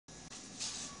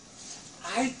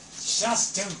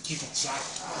just don't give a Jack.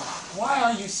 Why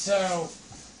are you so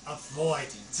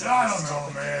avoidant? I don't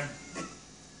know, man.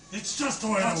 It's just the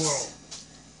way of the world.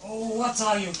 Oh, what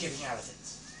are you getting out of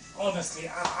it? Honestly,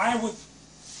 I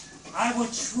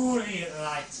would truly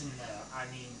like to know. I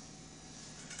mean,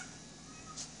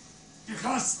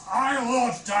 because I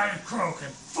love Diet Coke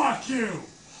and fuck you.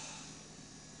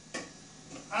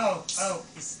 Oh,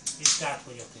 is that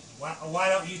what you're thinking? Why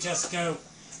don't you just go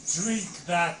drink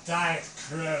that Diet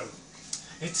Coke?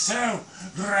 It's so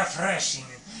refreshing,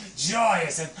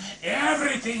 joyous, and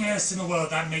everything else in the world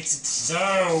that makes it so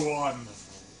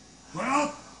wonderful.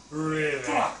 Well, really?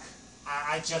 Fuck.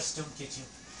 I just don't get you.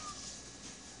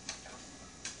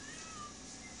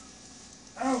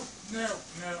 Oh, no.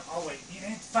 Oh, wait.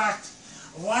 In fact,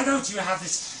 why don't you have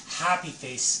this happy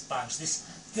face sponge? This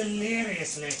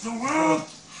deliriously The world?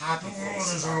 happy The face world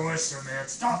is sponge. our oyster, man.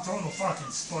 Stop throwing the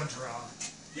fucking sponge around.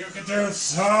 You can do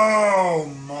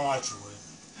so much with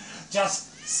it.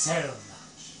 Just so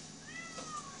much.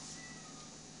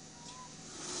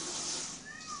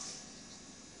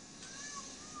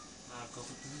 I'll go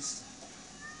for police.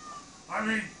 I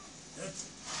mean,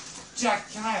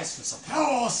 Jack, can I ask you something?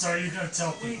 how else are you gonna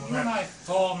tell You people and that I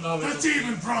formed a the little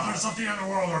demon team. brothers of the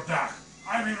underworld are back?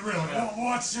 I mean, really, Yeah.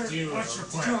 what's your Did you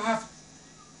plan? have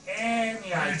any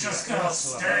idea? Are you just gonna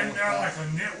whatsoever stand there about like a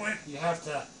nitwit, You have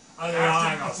to Acting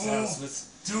align a ourselves fool? with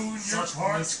doing your such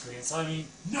part? miscreants. I mean,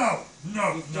 No.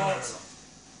 we've got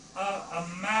a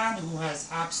man who has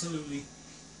absolutely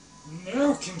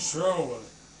no control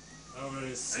over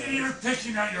his. You're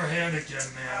picking out your hand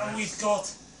again, man. We've got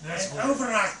That's an weird.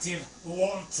 overactive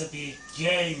want-to-be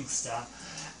gangster.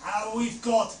 We've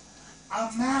got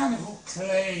a man who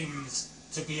claims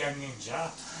to be a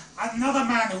ninja. Another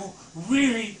man who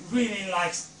really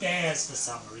likes bears for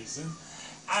some reason.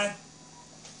 And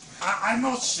I'm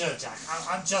not sure, Jack.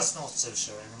 I'm just not so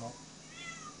sure anymore.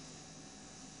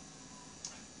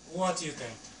 What do you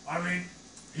think? I mean,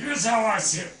 here's how I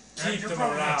see it. Keep And you're them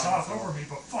probably gonna around talk for- over me,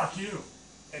 but fuck you.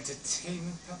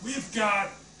 Entertainment? We've got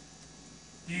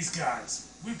these guys.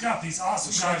 We've got these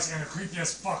awesome Sure. guys and a creepy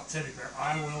as fuck teddy bear.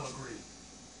 I will agree.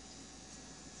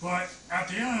 But at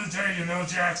the end of the day, you know,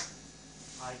 Jack.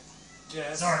 I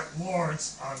guess. Sorry,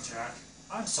 Lawrence. I'm Jack.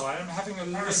 I'm sorry, I'm having a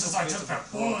little Ever since I bit took of a that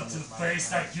problem bullet to the with my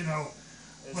face mind. that, you know,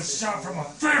 was It's shot from a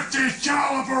all- 50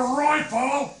 caliber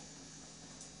rifle,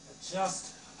 Just.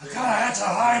 I kinda had to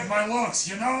hide my looks,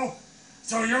 you know?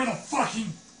 So you're the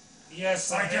fucking,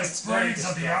 Yes, I guess, it's very brains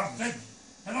of the distracting outfit. to me.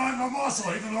 And I'm the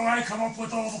muscle, even though I come up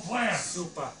with all the plans.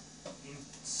 Super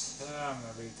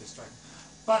internally distracting.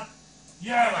 But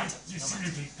Yeah, No matter, you no seem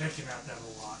to be picking at that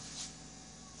a lot.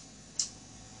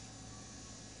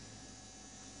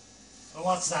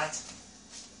 what's that?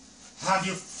 Have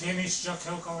you finished your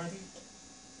Coke already?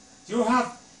 Do you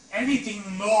have anything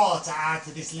more to add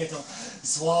to this little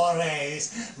soiree,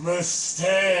 this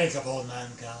mistakable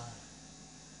mankind?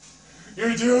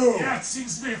 You do! Yeah, it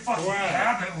seems to be a fucking Well.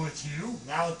 habit with you.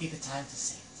 Now would be the time to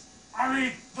say it. I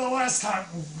mean, the last time,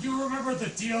 you remember the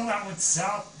deal that went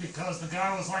south because the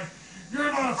guy was like,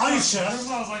 you're not a Are you fucking sure?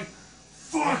 criminal. I was like,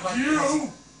 fuck But-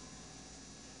 you!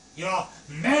 You're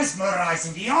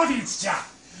mesmerizing the audience, Jack.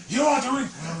 You are doing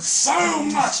so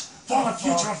much for the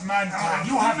future of mankind.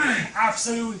 You have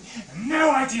absolutely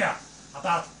no idea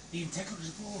about the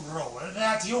integral role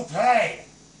that you play.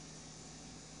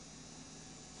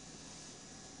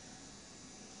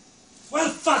 Well,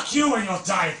 fuck you and your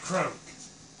Diet Coke.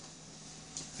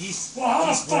 Well, how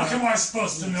the fuck am I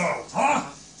supposed to know, huh?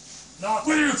 What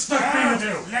do you expect me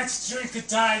to do? Let's drink a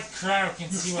Diet Coke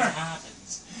and You see what expect- happens.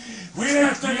 We We're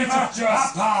have to gonna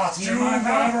just a party, do am I right?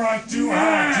 whatever I do, how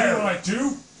I do what I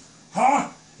do? Huh?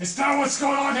 Is that what's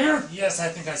going on here? Yes, I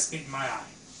think I spit in my eye.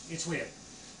 It's weird.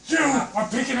 You are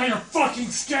picking at your fucking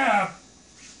scab!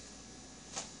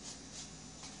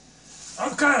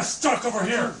 I'm kinda stuck over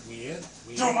here. Weird.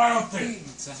 Do my own thing.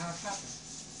 To have happened.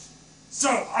 So,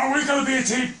 are we gonna be a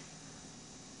team?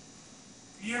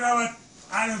 You know what?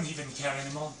 I don't even care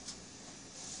anymore.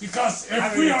 Because I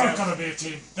if we really are don't. gonna be a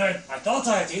team, then I thought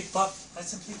I did, but I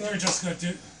simply you're don't. just gonna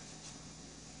do...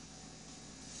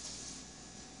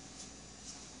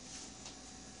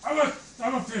 I'm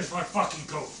gonna finish my fucking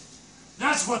coat.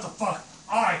 That's what the fuck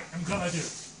I am gonna do.